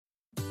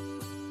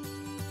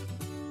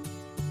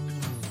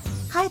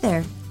Hi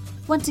there.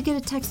 Want to get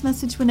a text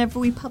message whenever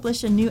we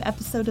publish a new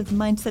episode of the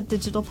Mindset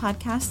Digital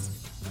podcast?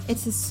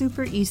 It's a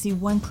super easy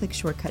one-click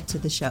shortcut to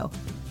the show.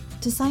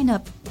 To sign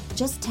up,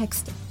 just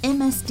text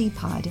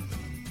MSDPOD.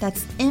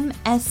 That's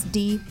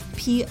MSDPOD,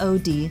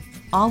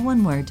 all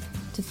one word,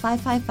 to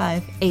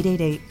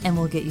 555-888 and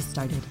we'll get you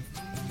started.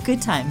 Good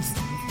times.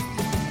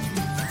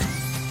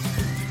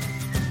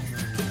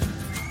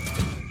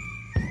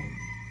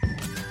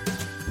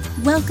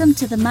 Welcome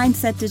to the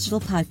Mindset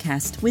Digital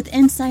Podcast with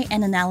insight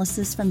and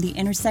analysis from the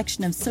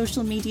intersection of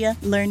social media,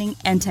 learning,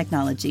 and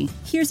technology.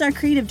 Here's our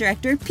creative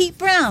director, Pete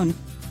Brown.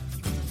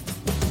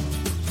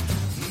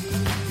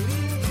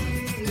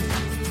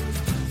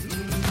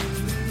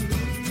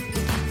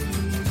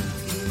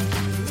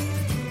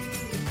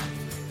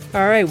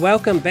 All right,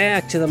 welcome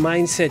back to the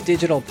Mindset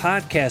Digital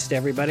Podcast,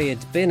 everybody.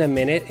 It's been a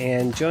minute,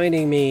 and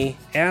joining me,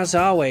 as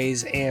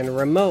always, and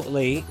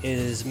remotely,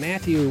 is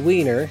Matthew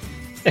Weiner.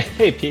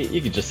 Hey, Pete,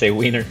 you could just say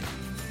Wiener.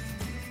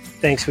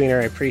 Thanks, Weiner.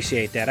 I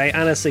appreciate that. I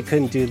honestly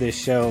couldn't do this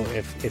show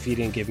if you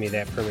didn't give me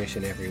that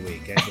permission every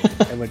week.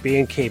 I would be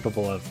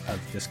incapable of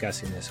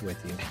discussing this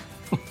with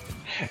you.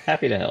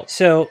 Happy to help.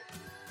 So,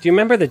 do you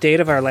remember the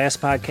date of our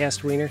last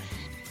podcast, Weiner?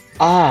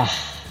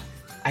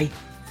 I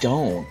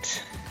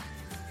don't.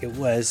 It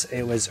was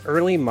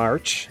early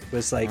March. It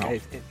was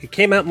like, it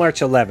came out March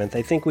 11th.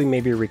 I think we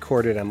maybe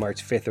recorded on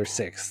March 5th or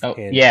 6th. Oh,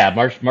 and, yeah,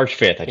 March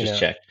 5th. I just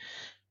checked.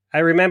 I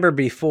remember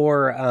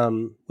before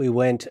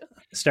we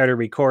started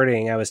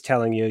recording, I was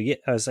telling you,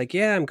 I was like,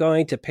 yeah, I'm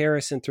going to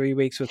Paris in 3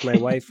 weeks with my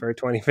wife for our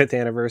 25th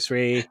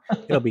anniversary.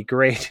 It'll be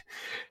great.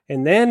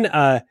 And then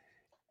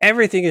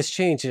everything has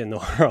changed in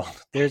the world.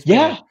 There's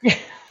been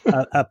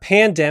a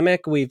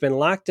pandemic. We've been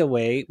locked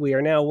away. We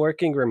are now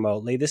working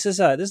remotely. This is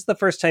the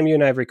first time you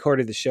and I have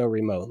recorded the show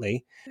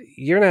remotely.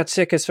 You're not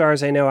sick as far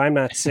as I know. I'm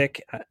not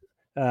sick.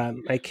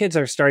 My kids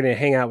are starting to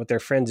hang out with their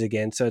friends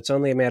again, so it's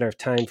only a matter of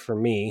time for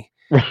me.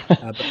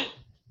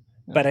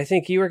 But I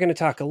think you were going to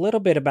talk a little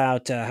bit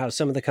about how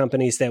some of the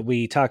companies that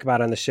we talk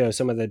about on the show,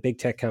 some of the big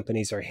tech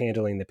companies are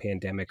handling the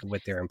pandemic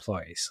with their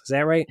employees. Is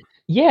that right?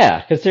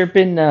 Yeah, because there have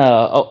been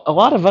a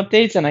lot of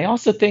updates, and I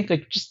also think,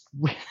 like, just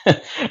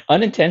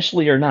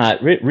unintentionally or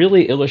not,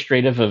 really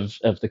illustrative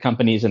of the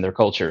companies and their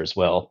culture as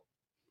well.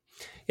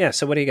 Yeah,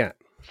 so what do you got?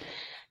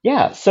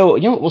 Yeah, so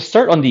we'll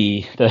start on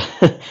the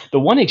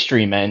one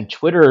extreme end.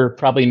 Twitter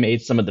probably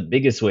made some of the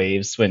biggest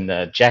waves when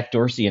Jack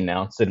Dorsey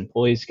announced that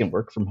employees can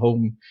work from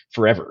home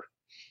forever.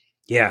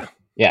 Yeah,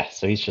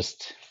 so he's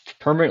just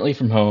permanently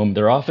from home.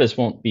 Their office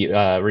won't be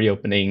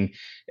reopening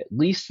at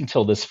least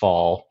until this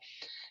fall,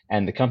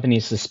 and the company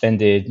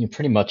suspended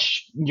pretty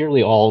much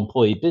nearly all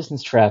employee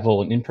business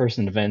travel and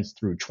in-person events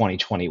through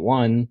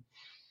 2021.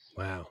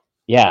 Wow.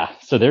 Yeah,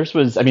 so theirs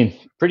was,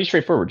 pretty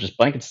straightforward. Just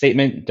blanket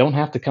statement, don't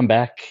have to come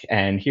back,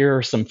 and here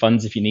are some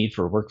funds if you need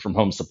for work from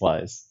home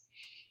supplies.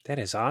 That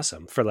is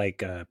awesome. For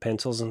like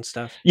pencils and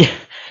stuff? Yeah,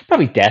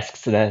 probably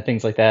desks and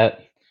things like that.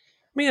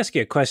 Let me ask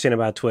you a question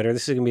about Twitter.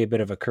 This is going to be a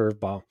bit of a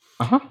curveball.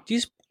 Uh-huh. Do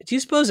you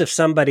suppose if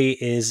somebody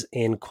is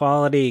in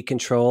quality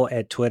control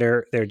at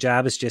Twitter, their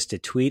job is just to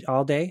tweet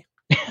all day?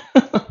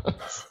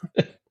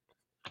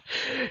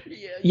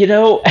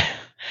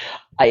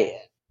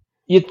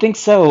 You'd think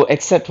so,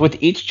 except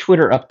with each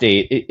Twitter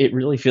update, it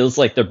really feels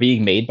like they're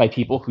being made by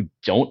people who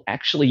don't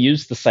actually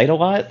use the site a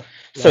lot.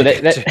 So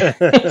that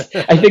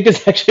I think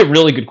it's actually a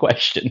really good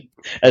question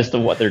as to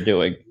what they're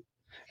doing.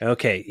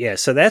 Okay, yeah.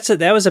 So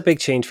that was a big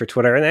change for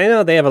Twitter, and I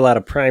know they have a lot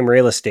of prime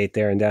real estate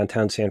there in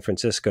downtown San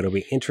Francisco. It'll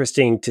be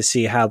interesting to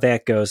see how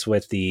that goes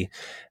with the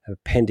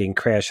pending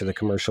crash of the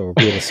commercial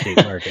real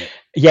estate market.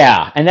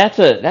 Yeah, and that's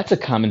a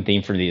common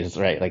theme for these,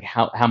 right? Like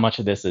how much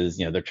of this is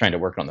they're trying to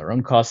work on their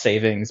own cost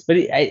savings, but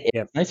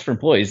it's nice for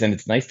employees, and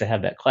it's nice to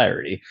have that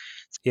clarity.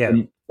 Yeah.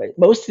 But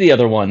most of the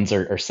other ones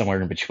are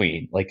somewhere in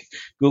between. Like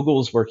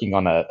Google's working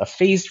on a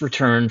phased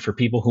return for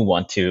people who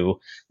want to.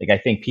 Like I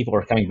think people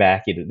are coming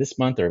back either this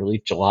month or I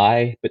believe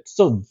July, but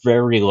still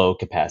very low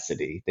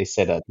capacity. They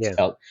said it's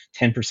about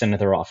 10% of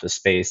their office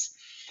space.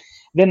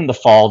 Then in the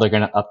fall, they're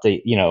going to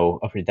update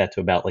that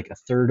to about like a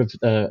third of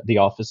the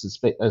office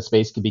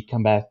space could be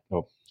come back.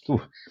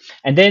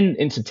 And then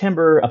in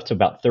September, up to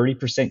about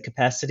 30%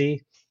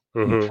 capacity,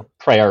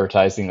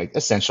 prioritizing like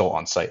essential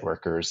on-site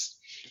workers.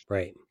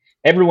 Right.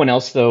 Everyone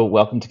else, though,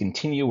 welcome to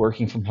continue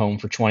working from home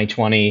for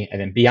 2020.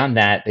 And then beyond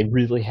that, they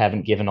really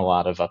haven't given a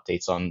lot of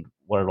updates on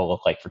what it'll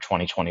look like for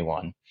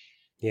 2021.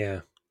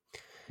 Yeah.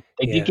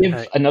 They did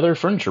give another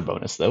furniture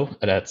bonus, though.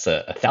 That's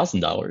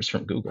 $1,000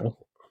 from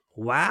Google.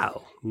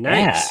 Wow.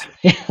 Nice.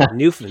 Yeah.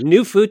 New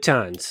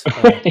futons.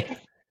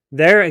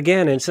 There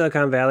again in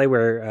Silicon Valley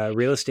where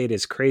real estate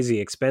is crazy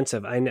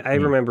expensive. I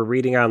remember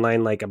reading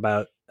online like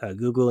about a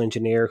Google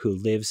engineer who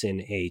lives in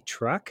a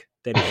truck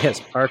that he has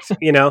parked,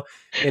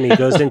 and he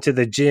goes into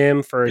the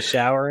gym for a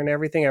shower and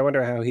everything. I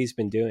wonder how he's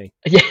been doing.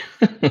 Yeah.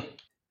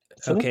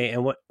 Okay.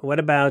 And what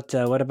about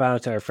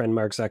our friend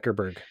Mark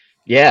Zuckerberg?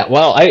 Yeah.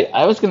 Well,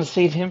 I was going to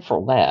save him for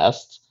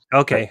last.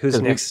 Okay.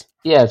 Who's next?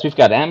 We've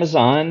got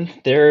Amazon.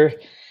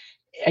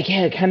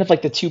 Again, kind of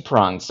like the two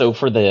prongs. So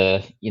for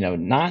the,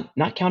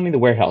 not counting the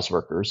warehouse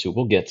workers who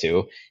we'll get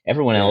to,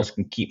 everyone Yeah. else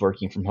can keep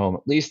working from home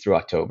at least through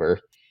October.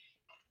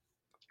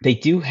 They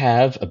do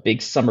have a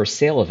big summer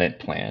sale event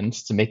planned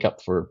to make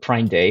up for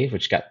Prime Day,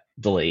 which got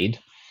delayed.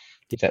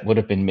 That would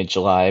have been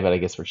mid-July, but I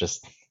guess we're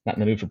just not in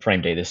the mood for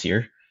Prime Day this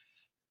year.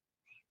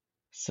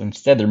 So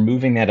instead, they're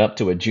moving that up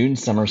to a June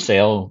summer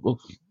sale. We'll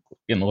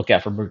be on the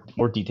lookout for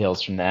more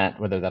details from that,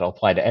 whether that'll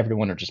apply to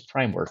everyone or just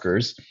Prime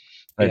workers.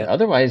 But Yeah.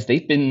 otherwise,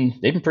 they've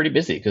been pretty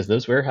busy because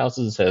those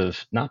warehouses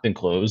have not been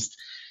closed.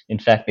 In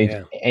fact,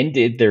 they've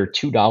ended their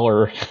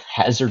 $2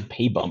 hazard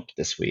pay bump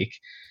this week.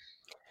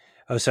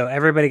 Oh, so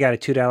everybody got a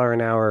 $2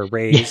 an hour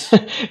raise.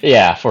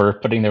 Yeah, for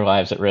putting their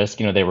lives at risk.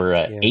 There were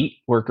 8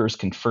 workers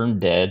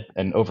confirmed dead,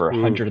 and over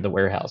 100 of the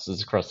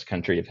warehouses across the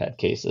country have had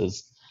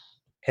cases.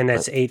 And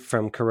that's 8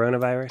 from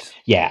coronavirus?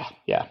 Yeah.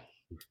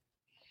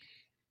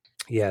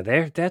 Yeah,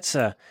 that's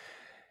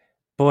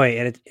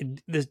boy,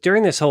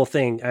 during this whole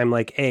thing, I'm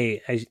like,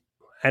 I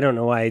don't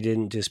know why I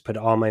didn't just put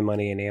all my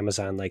money in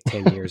Amazon like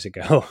 10 years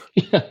ago.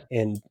 Yeah.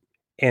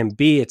 And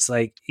B, it's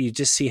like, you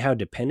just see how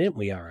dependent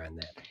we are on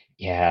that.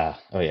 Yeah.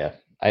 Oh, yeah.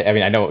 I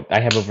mean, I know I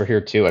have over here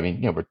too. I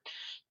mean, we're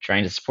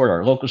trying to support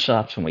our local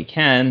shops when we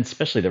can,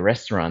 especially the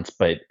restaurants.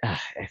 But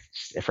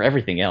for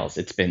everything else,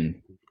 it's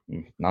been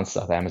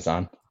nonstop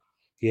Amazon.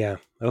 Yeah.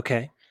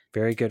 Okay.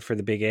 Very good for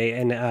the big A.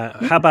 And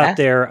how about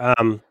their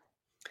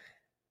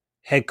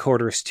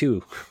headquarters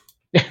too?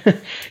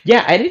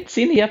 Yeah, I didn't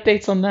see any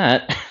updates on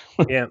that.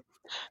 Yeah,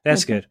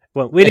 that's good.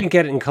 Well, we didn't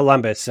get it in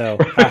Columbus, so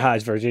haha,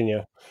 it's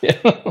Virginia.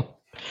 Yeah.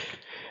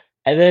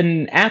 And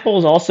then Apple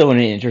is also in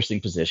an interesting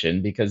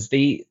position because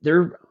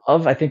they're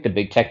of, I think, the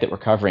big tech that we're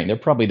covering, they're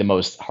probably the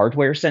most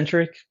hardware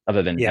centric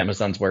other than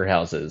Amazon's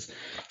warehouses.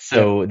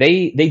 So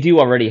they do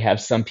already have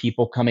some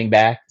people coming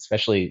back,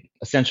 especially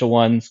essential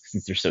ones,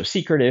 since they're so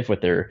secretive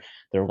with their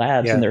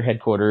labs and their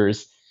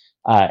headquarters.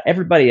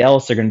 Everybody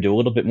else are going to do a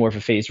little bit more of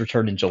a phased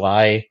return in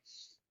July.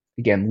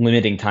 Again,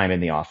 limiting time in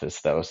the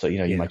office though. So,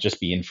 you might just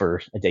be in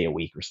for a day a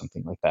week or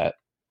something like that.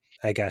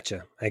 I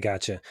gotcha.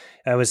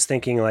 I was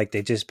thinking like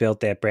they just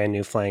built that brand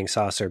new flying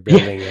saucer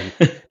building and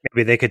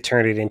maybe they could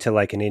turn it into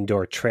like an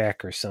indoor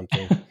track or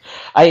something.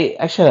 I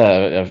actually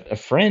had a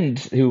friend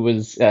who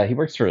was, he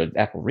works for an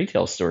Apple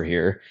retail store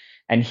here,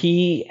 and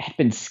he had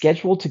been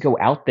scheduled to go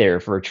out there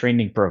for a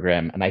training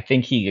program. And I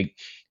think he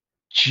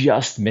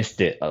just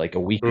missed it like a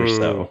week or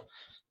so.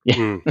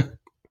 Yeah.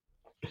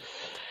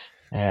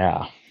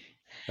 Yeah.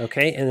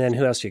 Okay. And then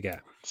who else you got?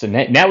 So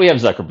now we have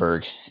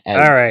Zuckerberg. All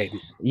right.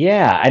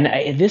 Yeah,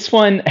 and this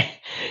one,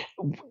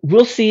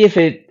 we'll see if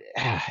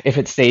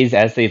it stays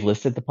as they've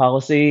listed the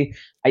policy.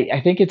 I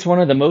think it's one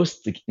of the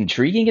most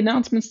intriguing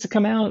announcements to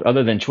come out,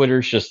 other than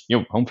Twitter's just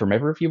home from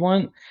ever if you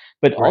want,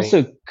 but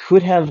also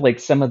could have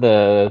like some of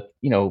the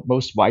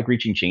most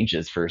wide-reaching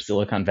changes for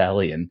Silicon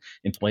Valley and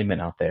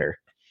employment out there.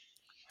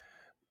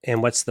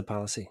 And what's the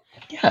policy?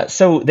 Yeah,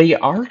 so they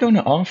are going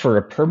to offer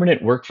a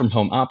permanent work from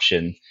home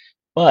option.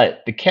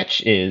 But the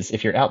catch is,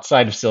 if you're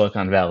outside of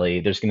Silicon Valley,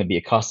 there's going to be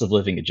a cost of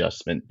living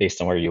adjustment based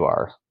on where you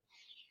are.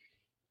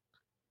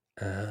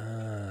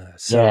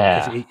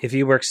 If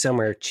you work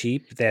somewhere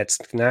cheap, that's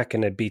not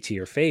going to be to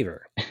your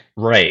favor.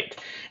 Right.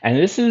 And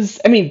this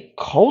is,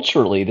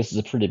 culturally, this is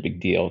a pretty big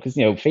deal because,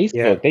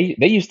 Facebook,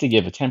 they used to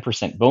give a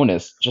 10%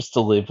 bonus just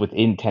to live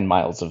within 10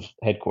 miles of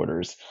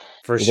headquarters.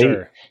 For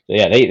sure.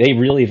 They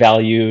really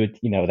valued,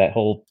 that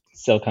whole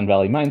Silicon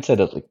Valley mindset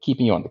of like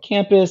keeping you on the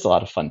campus, a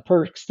lot of fun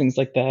perks, things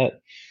like that.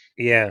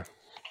 Yeah.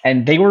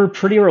 And they were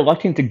pretty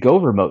reluctant to go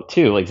remote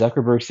too. Like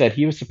Zuckerberg said,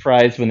 he was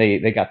surprised when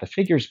they got the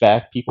figures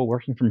back. People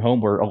working from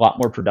home were a lot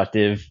more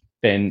productive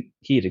than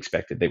he had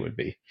expected they would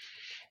be.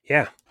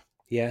 Yeah,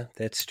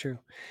 that's true.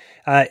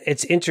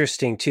 It's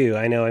interesting too.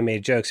 I know I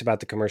made jokes about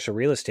the commercial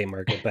real estate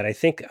market, but I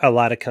think a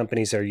lot of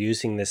companies are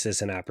using this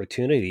as an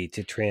opportunity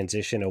to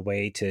transition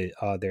away to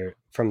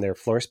from their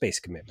floor space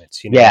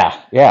commitments.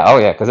 Yeah. Oh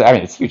yeah, because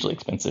it's hugely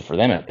expensive for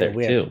them out there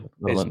too.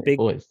 There's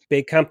a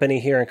big company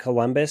here in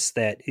Columbus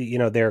that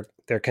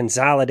they're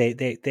consolidate.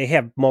 They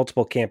have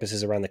multiple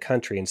campuses around the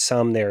country, and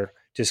some they're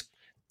just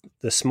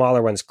the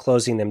smaller ones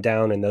closing them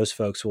down, and those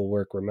folks will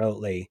work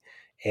remotely.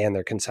 And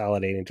they're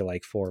consolidating to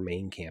like 4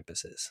 main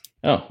campuses.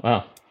 Oh,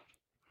 wow.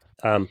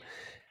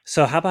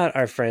 So how about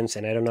our friends,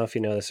 and I don't know if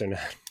you know this or not,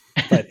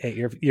 but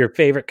your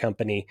favorite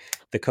company,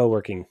 the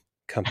co-working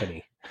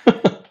company.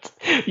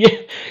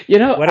 I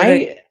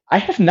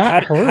have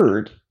not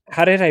heard.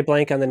 How did I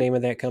blank on the name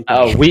of that company?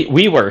 Oh,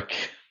 WeWork.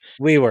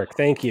 WeWork,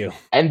 thank you.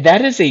 And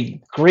that is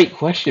a great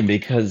question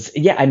because,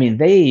 I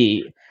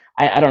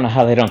don't know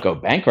how they don't go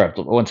bankrupt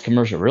once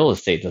commercial real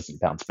estate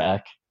doesn't bounce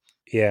back.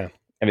 Yeah.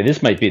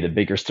 This might be the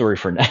bigger story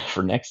for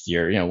next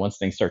year. Once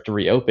things start to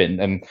reopen,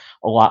 and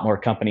a lot more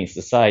companies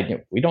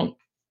decide, we didn't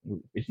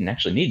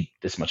actually need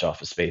this much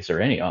office space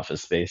or any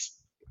office space.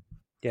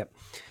 Yep.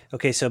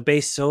 Okay, so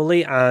based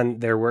solely on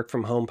their work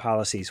from home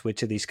policies,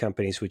 which of these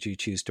companies would you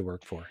choose to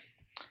work for?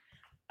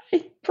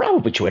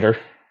 Probably Twitter.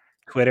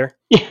 Twitter?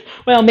 Yeah.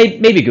 Well,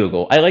 maybe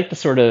Google. I like the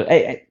sort of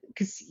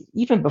because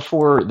even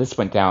before this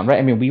went down, right?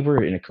 I mean, we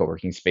were in a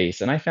co-working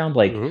space, and I found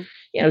like,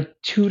 Mm-hmm.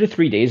 2 to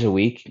 3 days a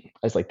week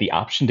as like the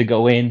option to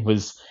go in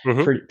was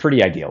Mm-hmm.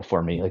 pretty ideal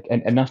for me, like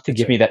enough to That's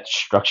give me right. that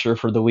structure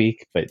for the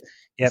week, but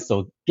Yep.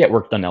 still get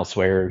work done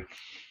elsewhere.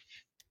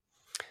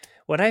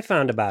 What I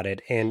found about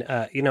it, and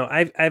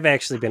I've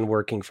actually been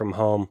working from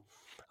home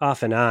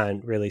off and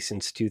on really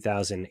since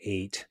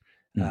 2008.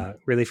 Mm.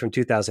 Really from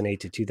 2008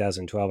 to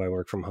 2012, I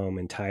work from home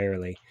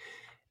entirely.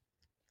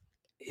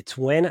 It's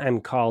when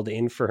I'm called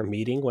in for a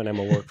meeting, when I'm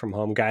a work from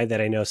home guy,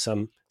 that I know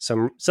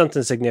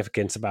something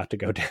significant's about to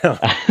go down.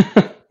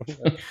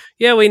 Like,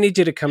 yeah, we need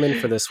you to come in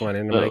for this one,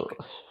 and I'm like,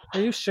 Oh.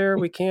 are you sure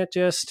we can't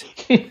just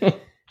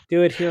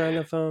do it here on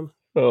the phone?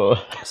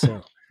 Oh.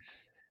 So.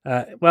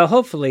 Well,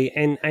 hopefully,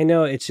 and I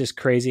know it's just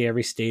crazy.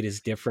 Every state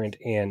is different,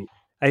 and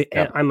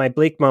Yep. on my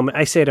bleak moment,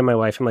 I say to my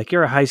wife, "I'm like,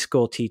 you're a high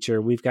school teacher.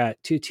 We've got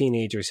 2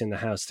 teenagers in the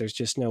house. There's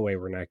just no way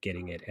we're not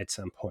getting it at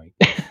some point."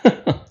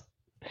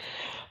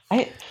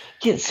 I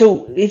yeah,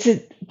 so is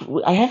it?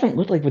 I haven't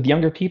looked like with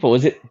younger people.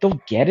 Is it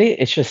they'll get it?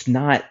 It's just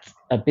not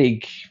a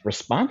big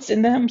response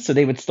in them, so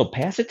they would still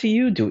pass it to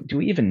you. Do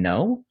we even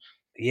know?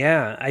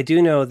 Yeah, I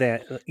do know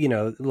that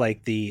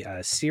like the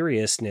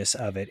seriousness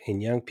of it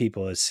in young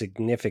people is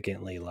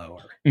significantly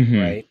lower, Hmm.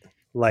 right?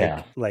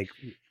 Like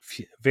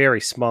Yeah.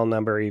 very small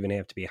number even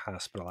have to be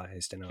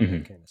hospitalized and all that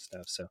Hmm. kind of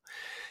stuff. So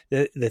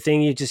the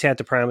thing you just have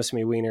to promise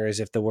me, Wiener, is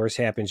if the worst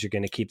happens, you're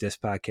going to keep this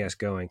podcast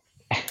going.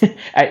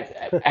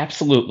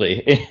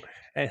 Absolutely.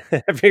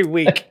 every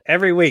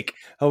week,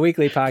 a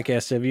weekly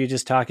podcast of you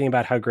just talking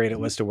about how great it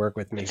was to work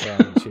with me for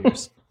all these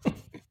years.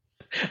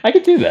 I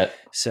could do that.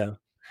 So,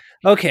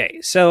 okay.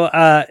 So,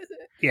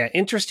 yeah,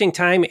 interesting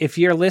time. If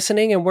you're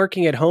listening and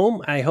working at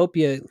home, I hope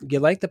you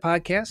like the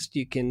podcast.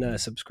 You can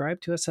subscribe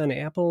to us on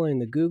Apple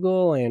and the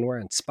Google, and we're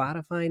on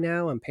Spotify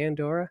now and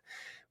Pandora,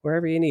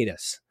 wherever you need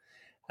us.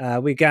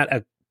 We got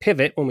a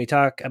pivot when we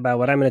talk about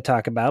what I'm going to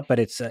talk about, but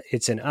it's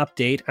an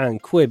update on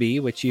QuiBi,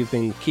 which you've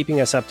been keeping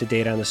us up to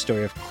date on the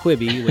story of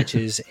QuiBi, which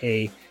is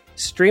a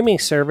streaming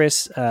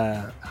service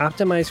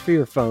optimized for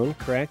your phone,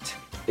 correct?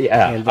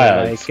 Yeah, And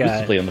they're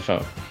exclusively on the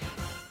phone.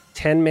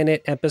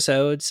 10-minute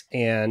episodes,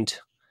 and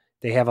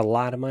they have a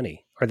lot of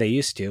money, or they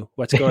used to.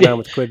 What's going on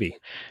with QuiBi?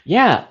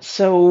 Yeah,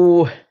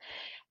 so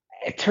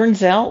it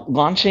turns out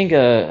launching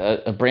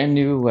a brand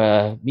new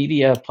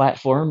media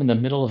platform in the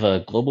middle of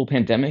a global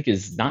pandemic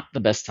is not the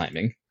best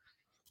timing.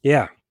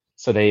 Yeah.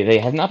 So they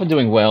have not been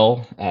doing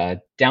well.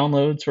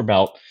 Downloads were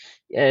about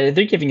they're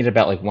giving it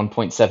about like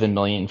 1.7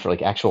 million for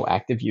like actual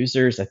active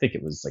users. I think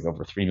it was like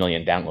over 3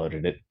 million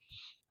downloaded it,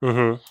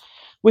 Mm-hmm.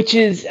 which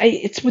is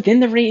it's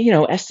within the range.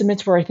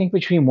 Estimates were I think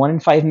between 1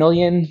 and 5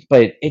 million,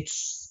 but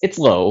it's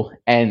low.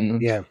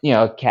 And Yeah.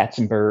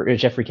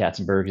 Jeffrey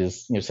Katzenberg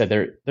is said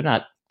they're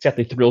not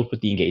exactly thrilled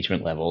with the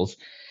engagement levels.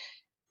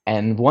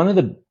 And one of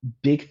the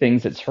big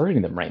things that's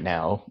hurting them right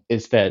now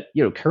is that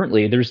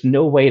currently there's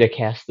no way to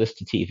cast this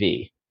to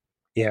TV.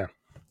 Yeah.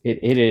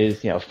 It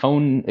is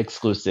phone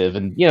exclusive,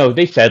 and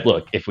they said,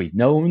 look, if we'd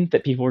known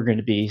that people were going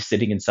to be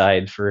sitting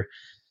inside for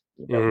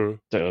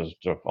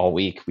Mm-hmm. all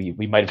week, we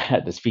might have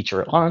had this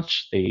feature at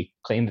launch. They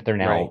claim that they're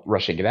now Right.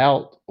 rushing it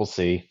out. We'll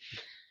see.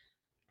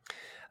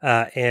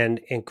 And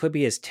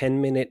QuiBi is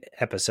 10-minute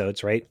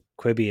episodes, right?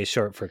 QuiBi is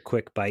short for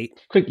quick bite.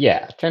 Quick,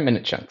 yeah,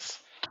 10-minute chunks.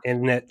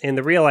 And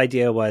the real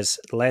idea was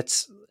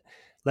let's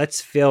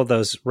fill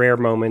those rare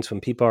moments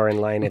when people are in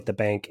line at the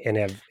bank and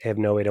have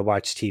no way to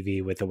watch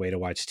TV with a way to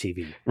watch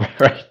TV.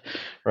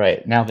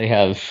 Right. Now they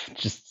have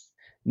just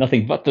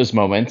nothing but those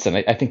moments, and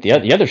I think the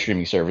other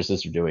streaming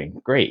services are doing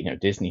great.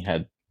 Disney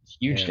had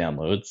huge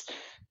downloads.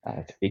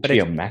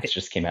 HBOMax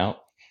just came out.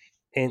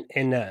 And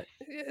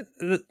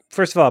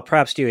first of all,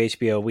 props to you,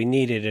 HBO. We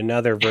needed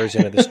another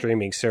version of the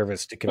streaming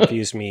service to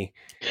confuse me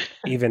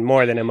even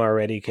more than I'm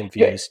already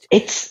confused.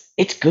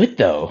 It's good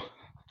though.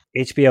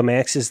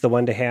 HBOMax is the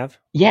one to have.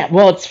 Yeah,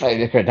 well, it's fine.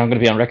 I'm going to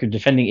be on record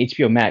defending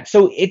HBOMax.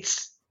 So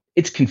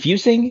it's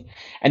confusing,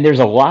 and there's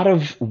a lot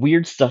of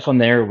weird stuff on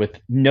there with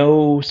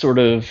no sort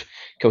of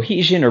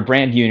cohesion or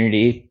brand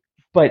unity.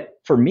 But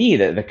for me,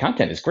 the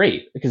content is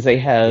great because they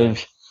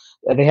have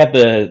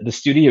the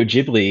Studio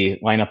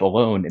Ghibli lineup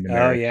alone in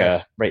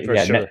America, right? For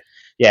sure.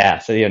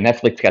 So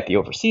Netflix got the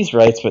overseas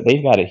rights, but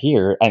they've got it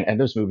here, and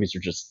those movies are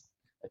just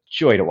a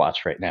joy to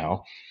watch right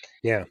now.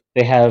 Yeah.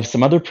 They have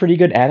some other pretty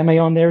good anime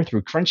on there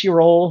through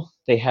Crunchyroll.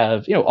 They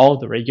have all of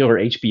the regular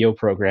HBO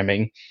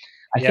programming.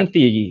 I think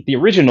the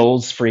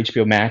originals for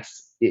HBO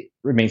Max, it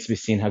remains to be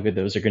seen how good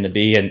those are going to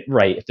be. And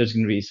right, if there's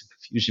going to be some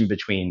confusion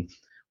between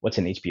what's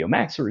an HBO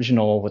Max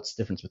original, what's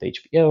the difference with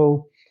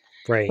HBO.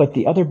 Right. But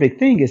the other big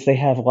thing is they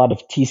have a lot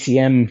of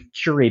TCM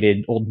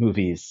curated old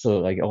movies, so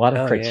like a lot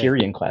of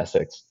Criterion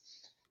classics.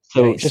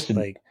 So nice. just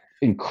an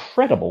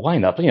incredible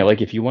lineup.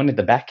 Like if you wanted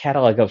the back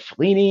catalog of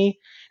Fellini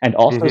and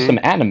also some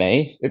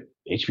anime,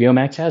 HBO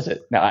Max has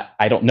it. Now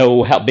I don't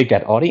know how big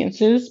that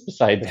audience is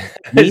besides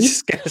me.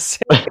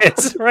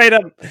 It's right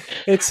up.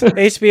 It's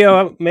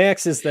HBO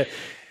Max is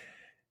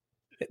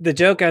the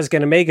joke I was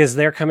going to make is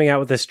they're coming out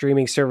with a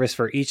streaming service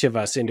for each of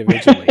us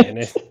individually, and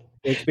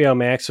HBO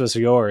Max was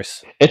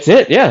yours. It's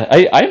it. Yeah,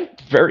 I'm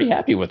very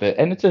happy with it,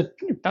 and it's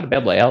not a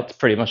bad layout. It's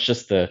pretty much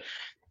just the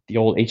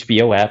old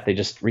HBO app. They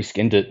just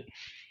reskinned it.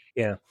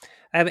 Yeah.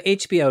 I have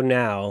HBO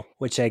Now,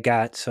 which I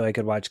got so I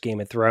could watch Game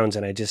of Thrones,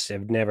 and I just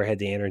have never had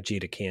the energy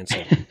to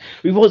cancel.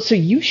 Well, so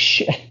you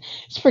should.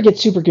 This part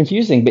gets super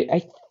confusing, but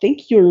I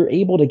think you're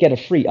able to get a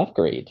free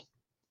upgrade.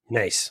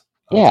 Nice.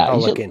 I'll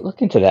look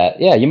into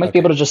that. Yeah, you might be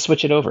able to just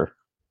switch it over.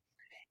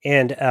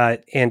 And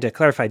to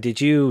clarify,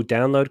 did you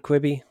download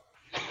QuiBi?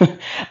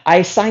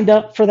 I signed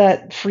up for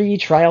that free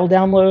trial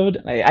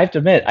download. I have to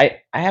admit,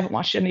 I haven't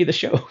watched any of the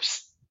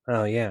shows.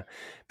 Oh, yeah.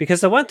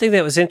 Because the one thing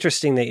that was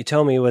interesting that you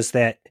told me was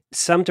that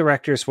some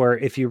directors were,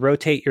 if you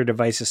rotate your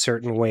device a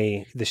certain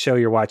way, the show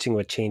you're watching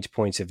would change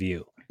points of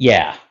view.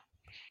 Yeah.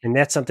 And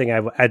that's something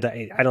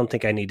I don't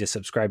think I need to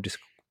subscribe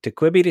to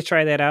QuiBi to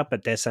try that out,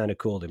 but that sounded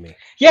cool to me.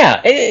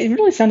 Yeah, it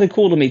really sounded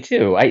cool to me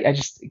too. I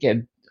just,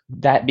 again,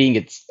 that being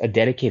it's a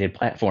dedicated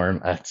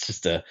platform,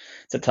 it's a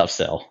tough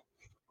sell.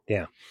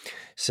 Yeah.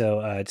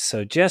 So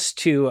just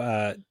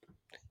to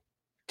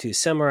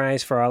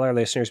summarize for all our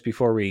listeners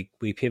before we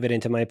pivot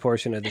into my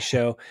portion of the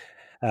show,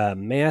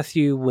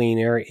 Matthew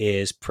Weiner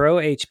is pro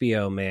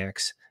HBO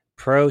Max,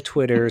 pro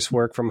Twitter's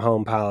work from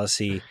home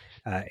policy,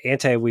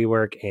 anti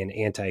WeWork, and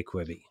anti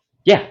QuiBi.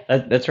 Yeah,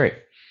 that's right.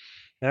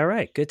 All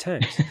right, good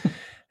times.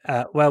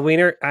 Well,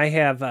 Weiner, I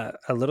have a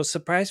little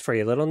surprise for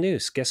you, a little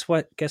news. Guess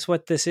what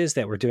this is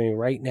that we're doing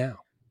right now?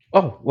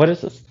 Oh, what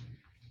is this?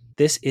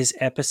 This is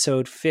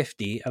episode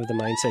 50 of the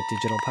Mindset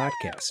Digital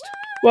Podcast.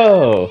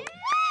 Whoa.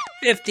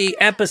 50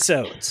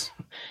 episodes.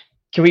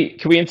 Can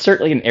we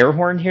insert like an air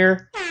horn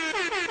here?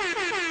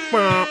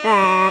 I'm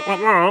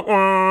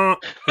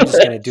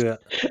just gonna do it.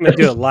 I'm gonna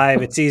do it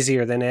live. It's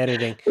easier than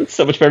editing. It's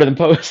so much better than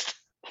post.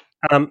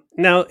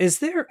 Now, is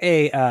there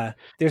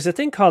there's a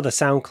thing called a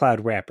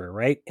SoundCloud rapper,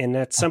 right? And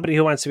that's somebody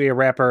who wants to be a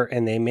rapper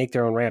and they make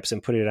their own raps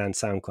and put it on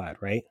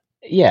SoundCloud, right?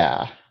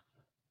 Yeah.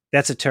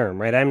 That's a term,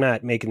 right? I'm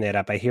not making that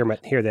up. I hear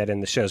that in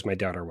the shows my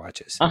daughter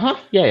watches.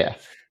 Yeah.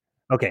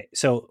 Okay,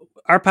 so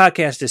our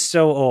podcast is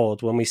so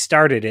old. When we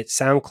started it,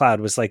 SoundCloud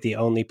was like the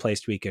only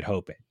place we could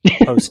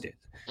post it.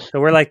 So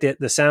we're like the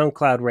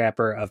SoundCloud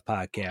rapper of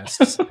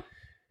podcasts.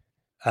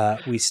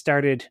 We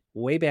started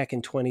way back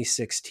in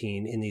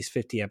 2016 in these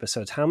 50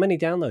 episodes. How many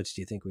downloads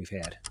do you think we've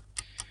had?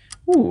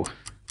 Ooh,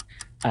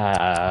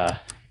 a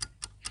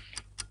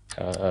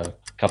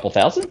couple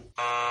thousand.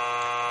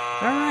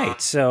 All right,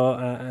 so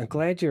I'm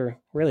glad you're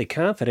really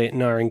confident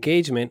in our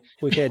engagement.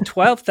 We've had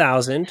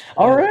 12,000.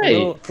 All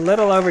right, a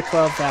little over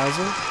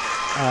 12,000.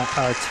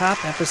 Our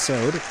top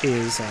episode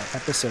is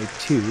episode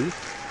 2,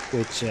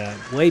 which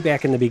way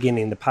back in the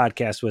beginning, the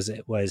podcast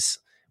was.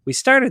 We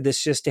started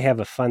this just to have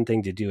a fun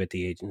thing to do at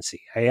the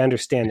agency. I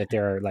understand that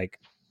there are like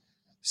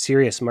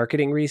serious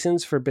marketing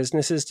reasons for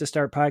businesses to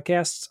start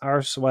podcasts.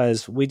 Ours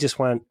was, we just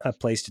want a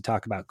place to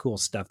talk about cool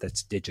stuff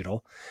that's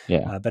digital.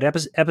 Yeah. But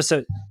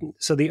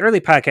so the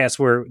early podcasts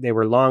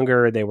were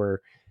longer. They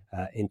were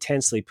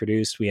intensely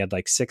produced. We had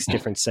like 6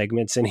 different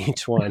segments in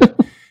each one.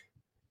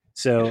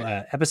 So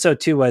episode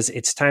 2 was,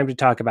 it's time to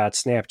talk about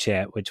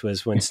Snapchat, which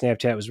was when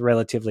Snapchat was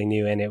relatively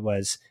new. And it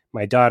was,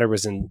 my daughter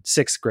was in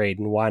 6th grade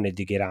and wanted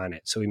to get on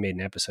it. So we made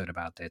an episode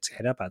about that. It's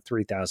had about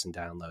 3,000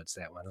 downloads,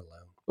 that one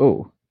alone.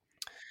 Oh,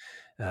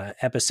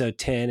 episode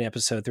 10,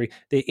 episode 3.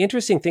 The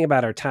interesting thing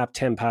about our top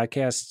 10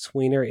 podcasts,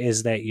 Weiner,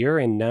 is that you're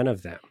in none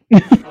of them.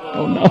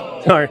 Oh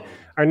no.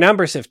 Our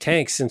numbers have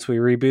tanked since we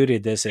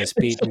rebooted this as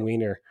Pete and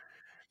Weiner.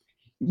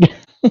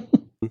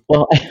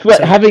 Well,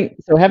 having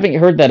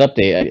heard that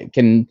update,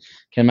 can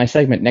my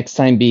segment next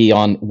time be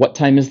on what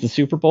time is the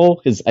Super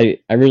Bowl? Because I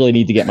really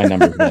need to get my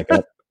numbers back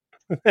up.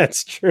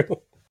 That's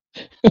true.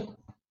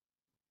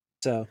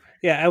 So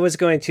yeah, I was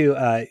going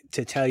to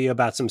tell you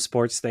about some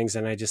sports things,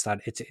 and I just thought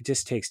it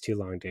just takes too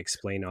long to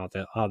explain all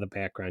the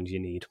background you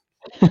need.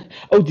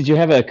 Oh, did you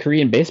have a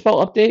Korean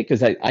baseball update?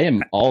 Because I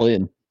am all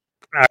in.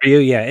 Are you?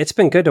 Yeah, it's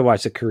been good to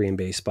watch the Korean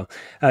baseball.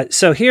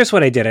 So here's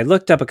what I did. I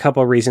looked up a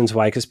couple of reasons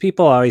why, because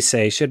people always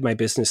say, should my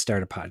business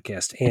start a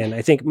podcast? And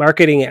I think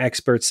marketing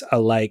experts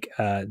alike,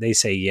 they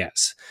say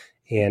yes.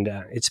 And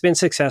it's been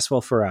successful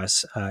for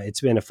us.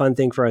 It's been a fun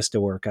thing for us to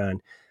work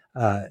on.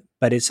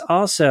 But it's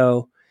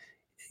also,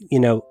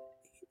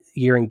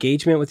 your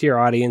engagement with your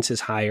audience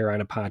is higher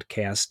on a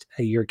podcast.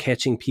 You're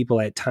catching people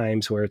at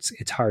times where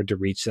it's hard to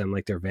reach them,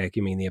 like they're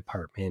vacuuming the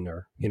apartment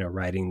or,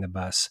 riding the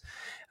bus.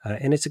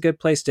 And it's a good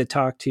place to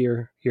talk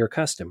to your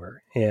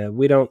customer. And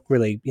we don't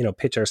really,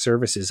 pitch our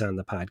services on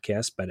the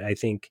podcast, but I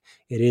think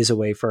it is a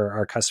way for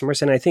our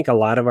customers. And I think a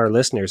lot of our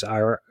listeners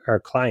are our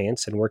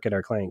clients and work at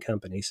our client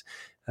companies,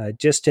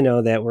 just to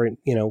know that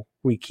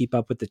we keep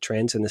up with the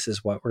trends and this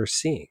is what we're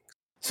seeing.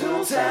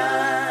 Tool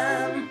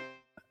time.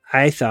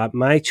 I thought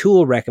my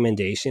tool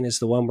recommendation is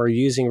the one we're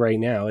using right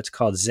now. It's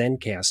called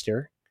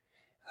Zencastr.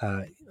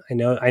 I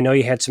know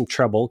you had some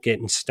trouble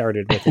getting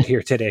started with it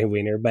here today,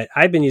 Weiner, but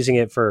I've been using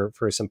it for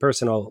some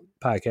personal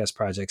podcast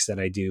projects that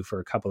I do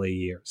for a couple of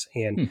years.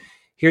 And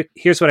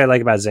here's what I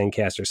like about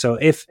Zencastr. So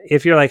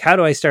if you're like, how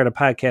do I start a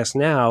podcast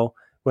now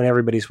when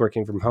everybody's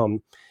working from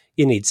home?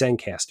 You need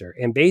Zencastr.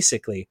 And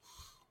basically,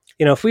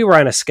 if we were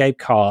on a Skype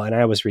call and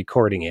I was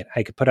recording it,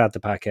 I could put out the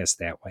podcast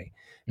that way.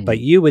 But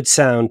you would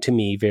sound to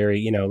me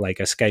very, like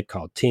a Skype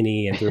call,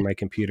 tinny and through my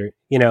computer.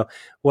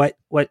 What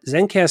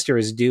Zencastr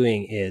is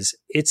doing is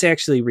it's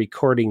actually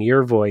recording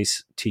your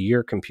voice to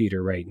your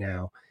computer right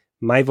now.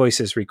 My voice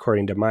is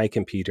recording to my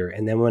computer.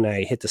 And then when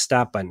I hit the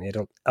stop button, it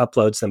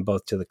uploads them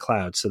both to the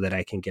cloud so that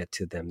I can get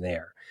to them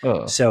there.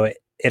 Oh. So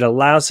it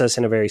allows us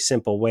in a very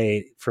simple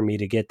way for me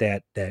to get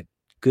that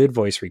good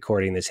voice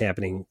recording that's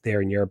happening there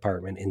in your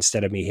apartment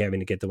instead of me having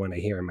to get the one I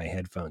hear in my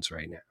headphones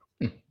right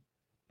now.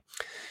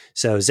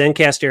 So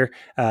Zencastr,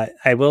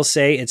 I will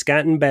say it's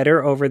gotten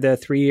better over the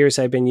 3 years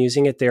I've been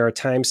using it. There are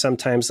times,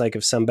 sometimes like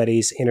if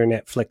somebody's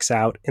internet flicks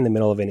out in the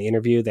middle of an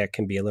interview, that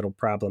can be a little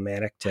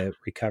problematic to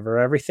recover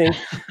everything,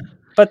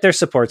 but their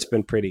support's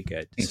been pretty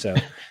good. So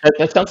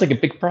that sounds like a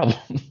big problem.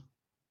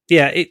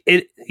 Yeah,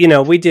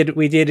 we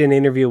did an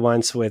interview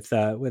once with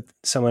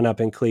someone up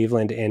in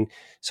Cleveland, and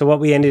so what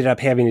we ended up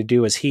having to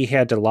do was he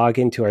had to log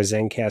into our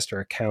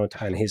Zencastr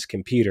account on his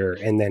computer,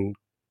 and then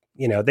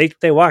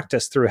they walked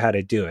us through how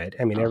to do it.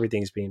 I mean,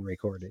 everything's being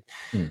recorded,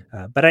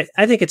 but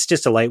I think it's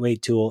just a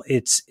lightweight tool.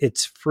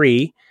 It's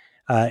free.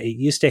 It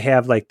used to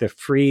have like the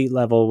free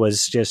level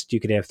was just you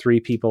could have 3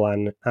 people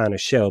on a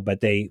show,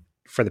 but they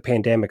for the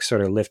pandemic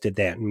sort of lifted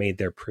that and made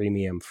their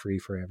premium free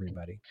for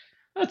everybody.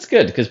 That's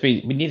good because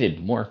we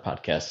needed more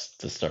podcasts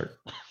to start.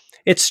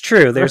 It's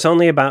true. There's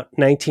only about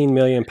 19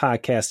 million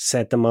podcasts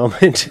at the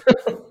moment.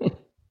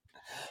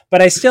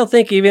 But I still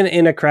think even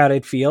in a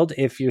crowded field,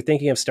 if you're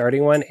thinking of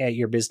starting one at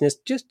your business,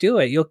 just do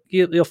it.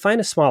 You'll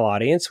find a small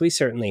audience. We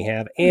certainly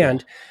have.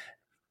 And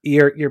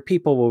your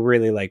people will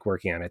really like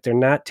working on it. They're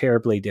not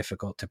terribly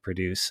difficult to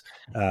produce.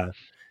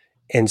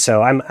 And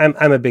so I'm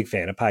a big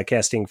fan of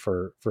podcasting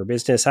for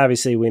business.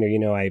 Obviously,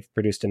 Wiener, I've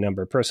produced a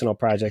number of personal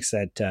projects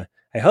that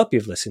I hope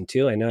you've listened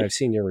to. I know I've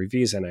seen your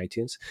reviews on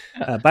iTunes.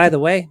 By the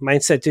way,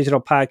 Mindset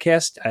Digital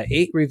Podcast,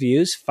 8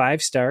 reviews,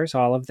 5 stars,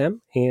 all of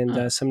them,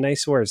 and some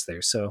nice words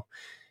there. So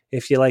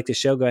if you like the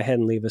show, go ahead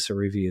and leave us a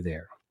review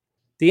there.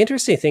 The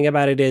interesting thing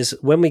about it is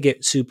when we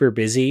get super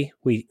busy,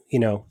 we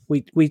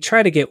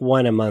try to get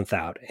one a month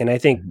out. And I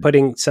think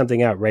putting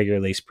something out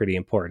regularly is pretty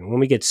important. When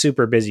we get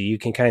super busy, you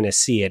can kind of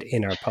see it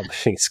in our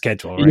publishing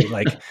schedule, right?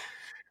 Like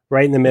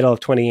right in the middle of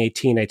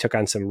 2018, I took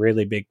on some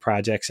really big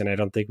projects, and I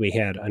don't think we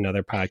had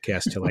another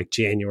podcast till like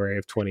January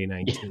of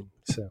 2019.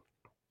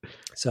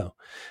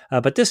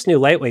 But this new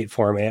lightweight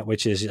format,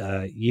 which is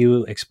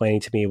you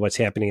explaining to me what's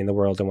happening in the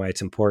world and why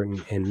it's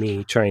important, and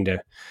me trying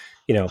to,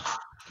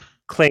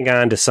 cling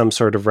on to some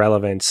sort of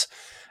relevance,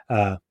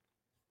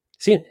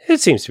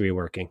 it seems to be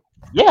working.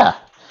 Yeah.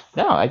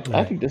 No, I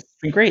think this has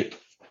been great.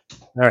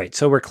 All right.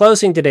 So we're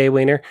closing today,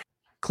 Wiener.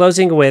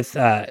 Closing with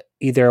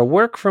either a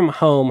work from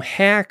home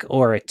hack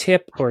or a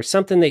tip or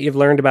something that you've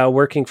learned about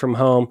working from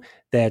home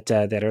that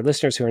our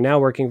listeners who are now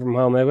working from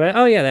home,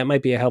 oh yeah, that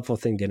might be a helpful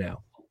thing to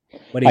know.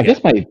 What do you got?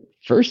 Guess my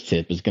first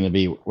tip is going to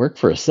be work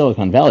for a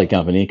Silicon Valley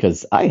company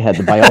because I had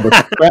to buy all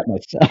this crap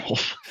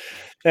myself.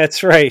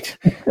 That's right.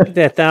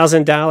 That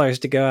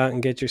 $1,000 to go out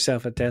and get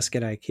yourself a desk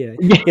at IKEA.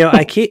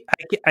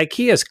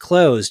 IKEA's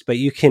closed, but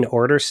you can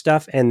order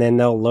stuff and then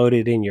they'll load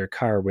it in your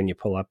car when you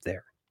pull up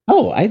there.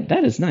 Oh,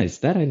 that is nice.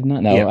 That I did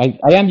not know. Yeah.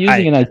 I am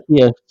using an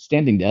IKEA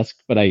standing desk,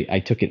 but I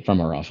took it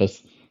from our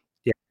office.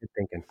 Yeah, good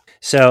thinking.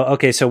 So,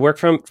 okay, so work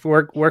for.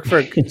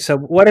 So,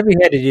 what have you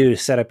had to do to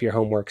set up your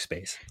home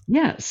workspace?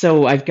 Yeah,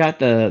 so I've got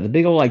the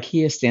big old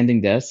IKEA standing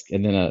desk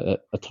and then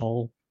a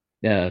tall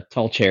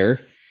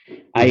chair.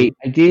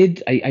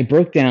 Mm-hmm. I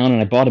broke down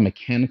and I bought a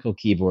mechanical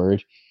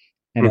keyboard,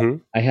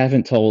 and I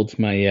haven't told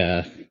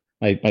my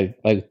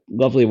my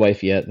lovely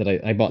wife yet that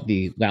I bought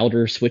the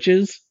louder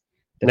switches.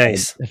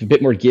 Nice. Have a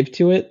bit more give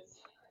to it.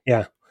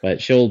 Yeah,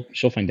 but she'll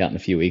find out in a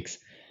few weeks.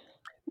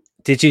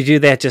 Did you do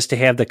that just to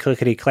have the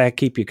clickety clack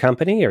keep you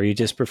company, or you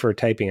just prefer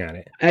typing on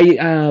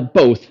it?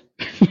 Both.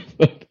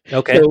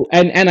 Okay. So,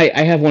 and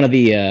I have one of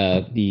the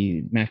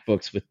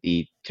MacBooks with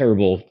the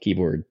terrible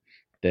keyboard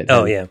that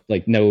has,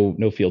 like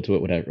no feel to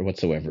it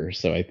whatsoever.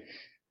 So I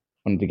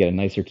wanted to get a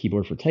nicer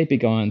keyboard for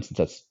typing on, since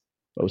that's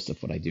most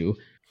of what I do.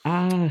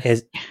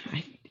 I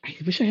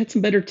wish I had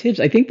some better tips.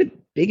 I think the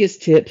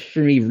biggest tip for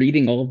me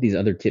reading all of these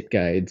other tip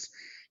guides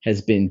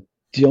has been,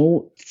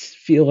 don't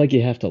feel like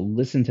you have to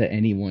listen to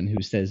anyone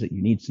who says that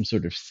you need some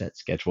sort of set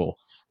schedule.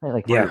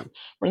 Right? Like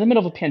we're in the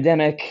middle of a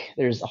pandemic.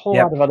 There's a whole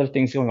lot of other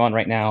things going on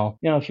right now.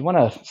 If you want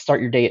to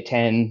start your day at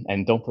 10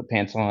 and don't put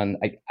pants on,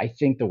 I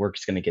think the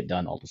work's going to get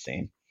done all the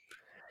same.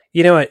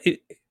 You know what?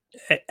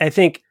 I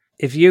think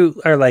if you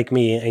are like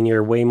me and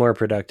you're way more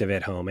productive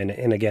at home,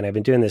 and again, I've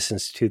been doing this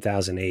since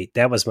 2008.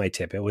 That was my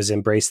tip. It was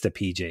embrace the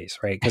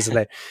PJs, right? Because of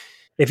that.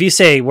 If you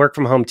say work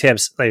from home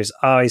tips, there's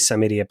always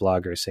some idiot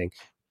blogger saying,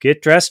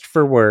 get dressed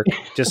for work,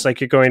 just like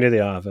you're going to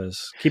the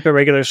office. Keep a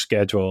regular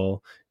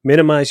schedule.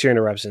 Minimize your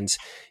interruptions.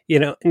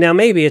 Now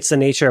maybe it's the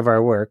nature of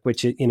our work,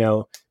 which,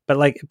 but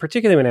like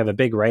particularly when I have a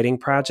big writing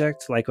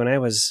project, like when I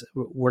was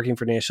working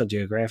for National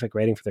Geographic,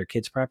 writing for their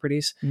kids'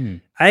 properties,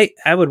 I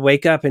would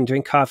wake up and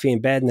drink coffee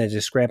in bed and then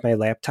just grab my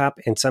laptop.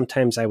 And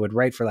sometimes I would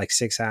write for like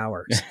 6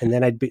 hours and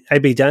then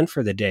I'd be done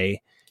for the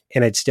day.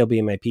 and I'd still be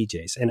in my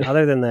PJs. And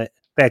other than the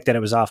fact that it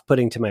was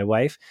off-putting to my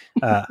wife,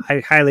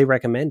 I highly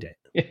recommend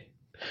it.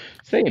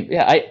 Same.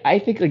 Yeah, I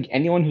think like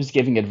anyone who's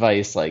giving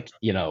advice, like,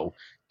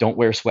 don't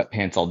wear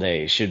sweatpants all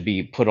day should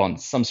be put on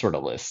some sort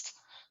of list.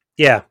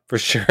 Yeah, for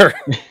sure.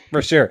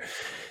 For sure.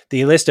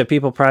 The list of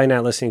people probably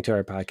not listening to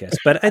our podcast.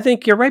 But I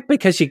think you're right,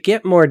 because you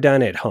get more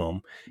done at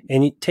home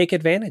and you take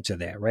advantage of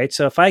that, right?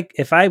 So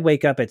if I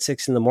wake up at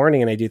 6 a.m.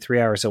 and I do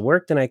 3 hours of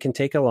work, then I can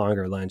take a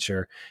longer lunch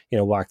or,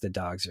 walk the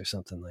dogs or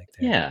something like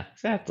that. Yeah,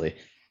 exactly.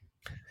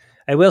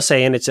 I will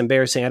say, and it's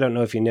embarrassing, I don't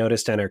know if you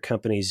noticed on our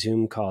company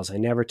Zoom calls, I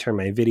never turn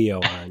my video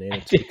on. And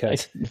it's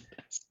because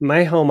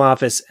my home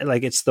office,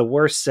 like, it's the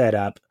worst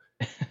setup.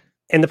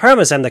 And the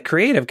problem is I'm the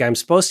creative guy. I'm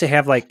supposed to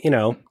have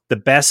the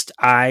best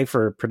eye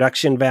for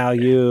production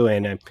value,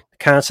 and I'm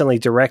constantly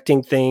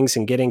directing things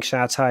and getting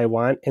shots how I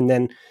want. And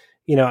then,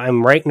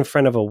 I'm right in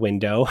front of a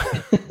window.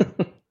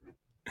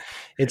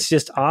 It's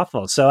just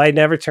awful. So I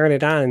never turn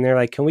it on. And they're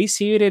like, can we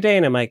see you today?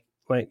 And I'm like,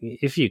 well,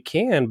 if you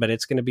can, but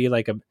it's going to be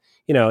like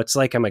it's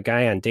like I'm a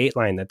guy on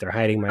Dateline that they're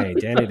hiding my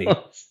identity.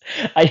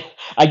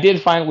 I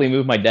did finally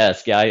move my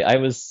desk. Yeah, I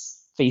was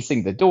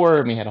facing the door,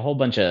 and we had a whole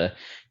bunch of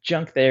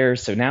junk there.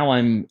 So now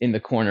I'm in the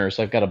corner.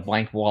 So I've got a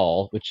blank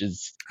wall, which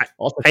is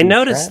also. I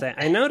noticed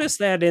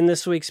that in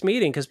this week's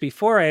meeting, because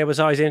before I was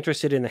always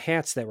interested in the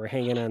hats that were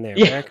hanging on that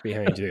rack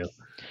behind you.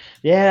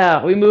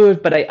 Yeah, we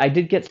moved, but I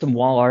did get some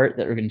wall art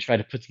that we're going to try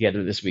to put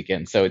together this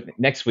weekend. So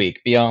next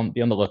week, be on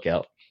the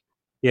lookout.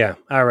 Yeah.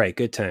 All right.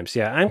 Good times.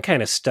 Yeah. I'm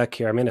kind of stuck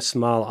here. I'm in a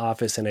small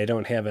office and I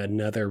don't have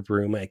another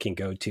room I can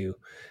go to,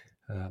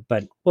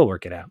 but we'll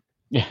work it out.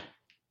 Yeah.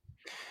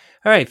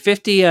 All right.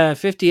 50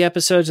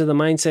 episodes of the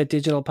Mindset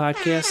Digital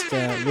Podcast,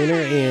 Winner.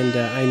 And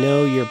I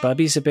know your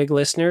Bubby's a big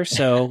listener.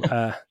 So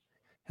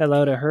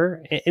hello to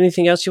her.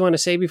 Anything else you want to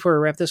say before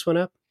we wrap this one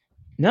up?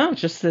 No,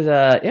 just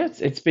that,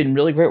 it's been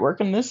really great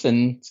work on this,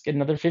 and let's get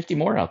another 50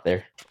 more out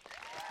there.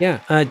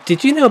 Yeah.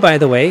 Did you know, by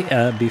the way,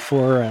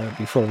 before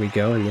we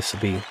go, and this will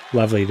be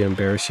lovely to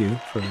embarrass you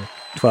for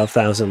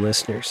 12,000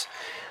 listeners,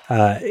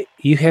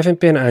 you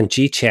haven't been on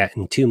GChat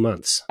in 2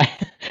 months.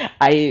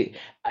 I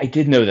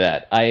did know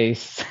that.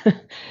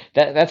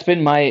 That's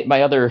been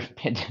my other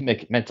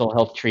pandemic mental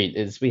health treat,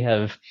 is we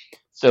have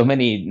so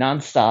many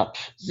nonstop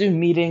Zoom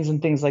meetings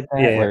and things like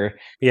that.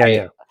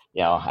 I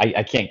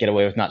can't get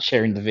away with not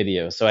sharing the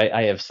video. So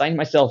I have signed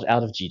myself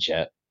out of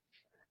GChat.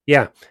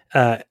 Yeah.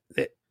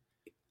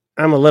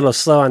 I'm a little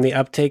slow on the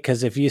uptake,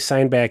 because if you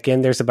sign back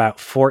in, there's about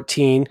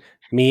 14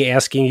 me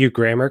asking you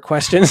grammar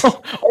questions.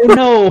 Oh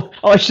no.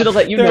 Oh, I should have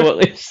let you know at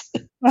least.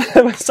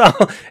 And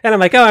I'm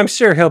like, I'm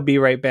sure he'll be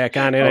right back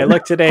on. And I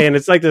look today, and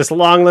it's like this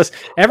long list.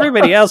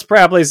 Everybody else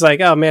probably is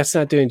like, Matt's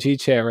not doing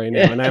GChat right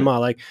now. And I'm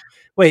all like,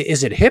 wait,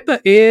 is it HIPAA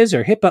is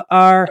or HIPAA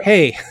are?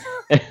 Hey.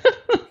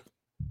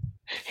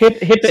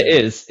 HIPAA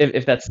is,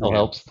 if that still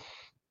helps.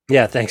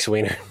 Yeah, thanks,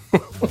 Wiener.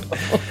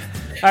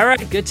 All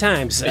right, good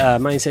times.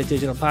 Mindset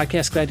Digital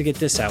Podcast. Glad to get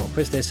this out. We'll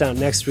put this out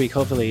next week.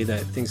 Hopefully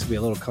that things will be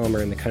a little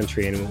calmer in the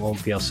country and it won't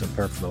feel so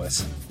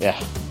superfluous. Yeah,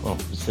 well,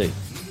 we'll see.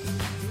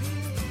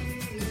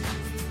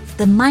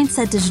 The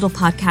Mindset Digital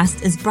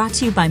Podcast is brought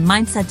to you by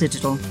Mindset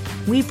Digital.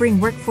 We bring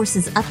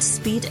workforces up to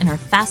speed in our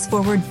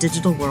fast-forward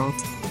digital world.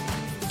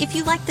 If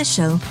you like the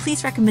show,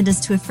 please recommend us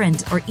to a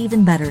friend, or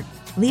even better,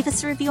 leave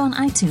us a review on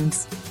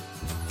iTunes.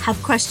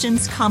 Have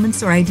questions,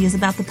 comments, or ideas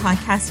about the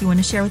podcast you want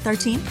to share with our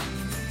team?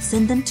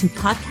 Send them to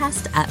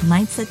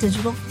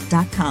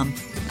podcast@mindsetdigital.com.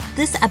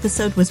 This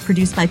episode was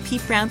produced by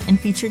Pete Brown and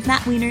featured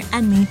Matt Wiener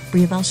and me,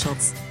 Briavelle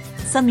Schultz.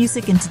 Some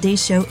music in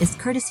today's show is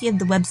courtesy of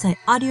the website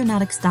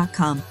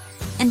audionautics.com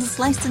and is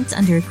licensed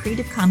under a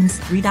Creative Commons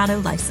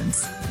 3.0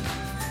 license.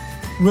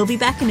 We'll be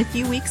back in a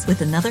few weeks with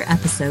another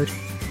episode.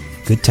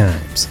 Good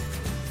times.